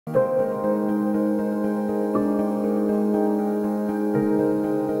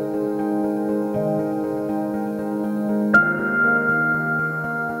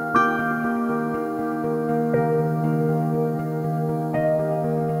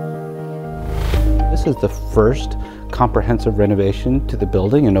this is the first comprehensive renovation to the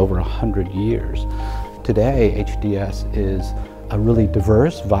building in over 100 years. Today, HDS is a really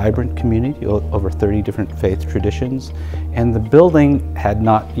diverse, vibrant community, over 30 different faith traditions, and the building had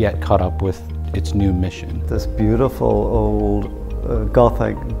not yet caught up with its new mission. This beautiful old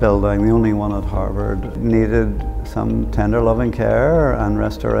Gothic building, the only one at Harvard, needed some tender loving care and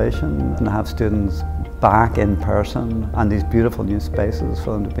restoration, and to have students back in person and these beautiful new spaces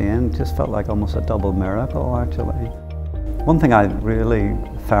for them to be in just felt like almost a double miracle, actually. One thing I really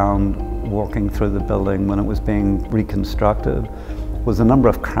found walking through the building when it was being reconstructed was the number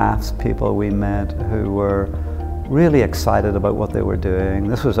of craftspeople we met who were really excited about what they were doing.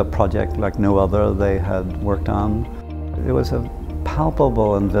 This was a project like no other they had worked on. There was a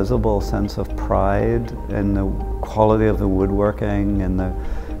palpable and visible sense of pride in the quality of the woodworking and the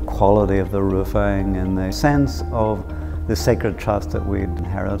quality of the roofing and the sense of the sacred trust that we'd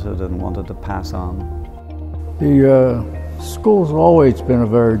inherited and wanted to pass on. The school's always been a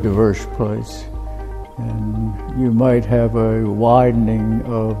very diverse place, and you might have a widening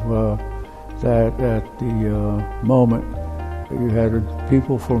of that at the moment. You had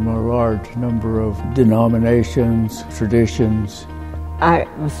people from a large number of denominations, traditions. I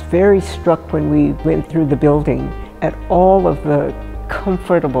was very struck when we went through the building at all of the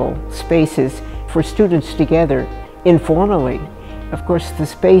comfortable spaces for students together informally. Of course, the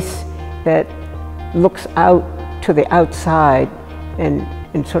space that looks out to the outside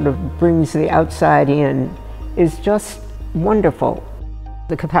and sort of brings the outside in is just wonderful.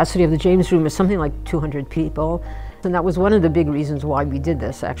 The capacity of the James Room is something like 200 people. And that was one of the big reasons why we did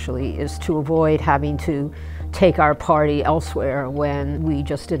this, actually, is to avoid having to take our party elsewhere when we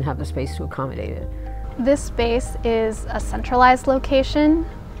just didn't have the space to accommodate it. This space is a centralized location.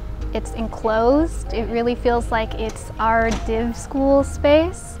 It's enclosed. It really feels like it's our Div school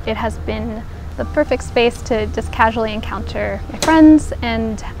space. It has been the perfect space to just casually encounter my friends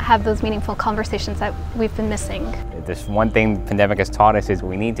and have those meaningful conversations that we've been missing. There's one thing the pandemic has taught us is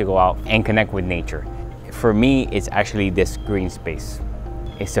we need to go out and connect with nature. For me, it's actually this green space.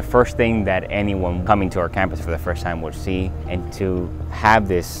 It's the first thing that anyone coming to our campus for the first time would see, and to have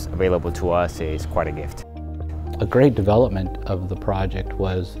this available to us is quite a gift. A great development of the project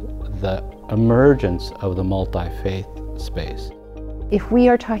was the emergence of the multi-faith space. If we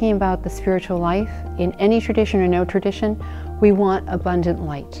are talking about the spiritual life, in any tradition or no tradition, we want abundant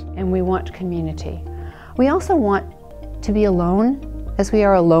light and we want community. We also want to be alone, as we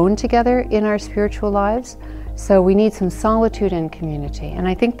are alone together in our spiritual lives. So we need some solitude and community. And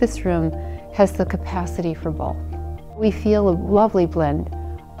I think this room has the capacity for both. We feel a lovely blend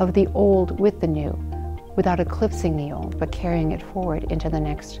of the old with the new, without eclipsing the old, but carrying it forward into the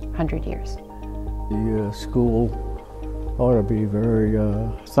next 100 years. The school ought to be very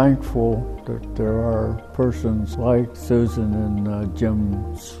thankful that there are persons like Susan and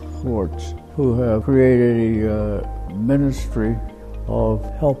Jim Swartz who have created a ministry of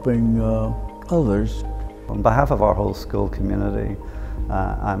helping others. On behalf of our whole school community,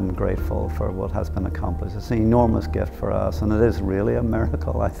 I'm grateful for what has been accomplished. It's an enormous gift for us, and it is really a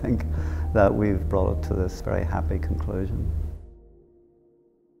miracle, I think, that we've brought it to this very happy conclusion.